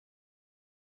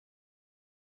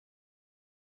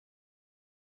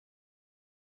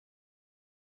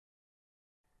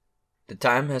The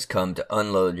time has come to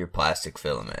unload your plastic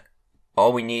filament.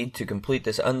 All we need to complete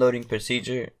this unloading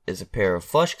procedure is a pair of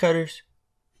flush cutters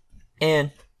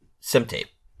and some tape.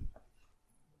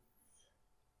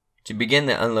 To begin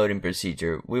the unloading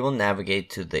procedure, we will navigate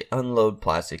to the Unload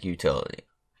Plastic utility.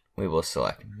 We will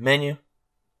select Menu,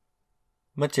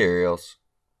 Materials,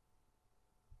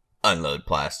 Unload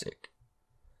Plastic.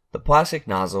 The plastic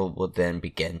nozzle will then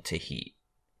begin to heat.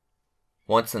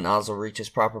 Once the nozzle reaches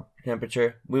proper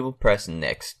temperature, we will press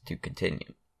Next to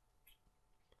continue.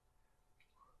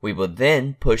 We will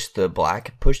then push the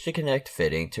black push-to-connect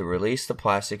fitting to release the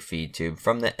plastic feed tube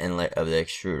from the inlet of the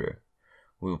extruder.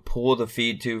 We will pull the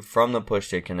feed tube from the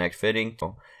push-to-connect fitting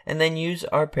and then use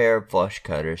our pair of flush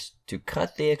cutters to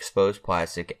cut the exposed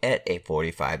plastic at a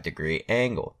 45-degree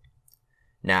angle.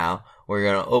 Now, we're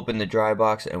going to open the dry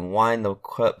box and wind the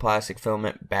cut plastic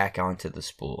filament back onto the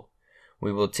spool.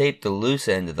 We will tape the loose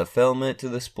end of the filament to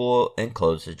the spool and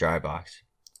close the dry box.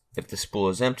 If the spool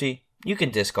is empty, you can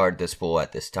discard the spool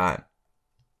at this time.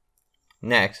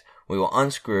 Next, we will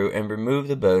unscrew and remove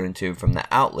the Bowden tube from the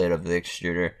outlet of the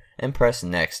extruder and press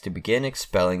Next to begin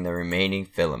expelling the remaining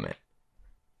filament.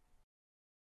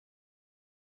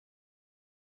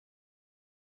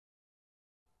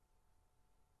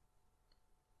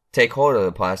 Take hold of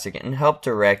the plastic and help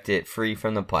direct it free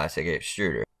from the plastic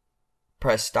extruder.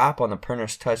 Press Stop on the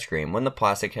printer's touchscreen when the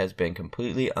plastic has been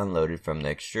completely unloaded from the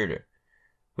extruder.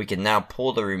 We can now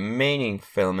pull the remaining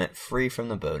filament free from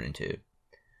the Bowden tube.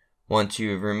 Once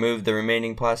you have removed the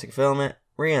remaining plastic filament,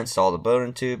 reinstall the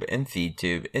Bowden tube and feed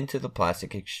tube into the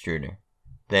plastic extruder.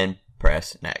 Then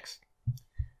press Next.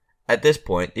 At this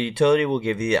point, the utility will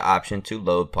give you the option to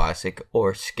load plastic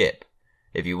or skip.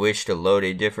 If you wish to load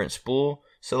a different spool,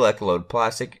 select Load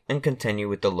Plastic and continue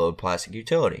with the Load Plastic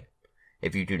utility.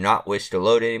 If you do not wish to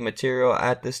load any material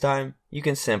at this time, you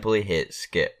can simply hit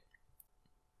Skip.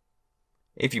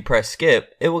 If you press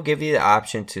Skip, it will give you the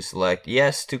option to select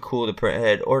Yes to cool the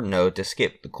printhead or No to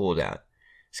skip the cooldown.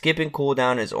 Skipping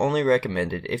cooldown is only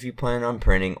recommended if you plan on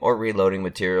printing or reloading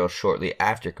material shortly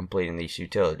after completing this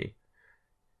utility.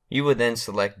 You would then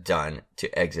select Done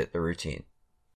to exit the routine.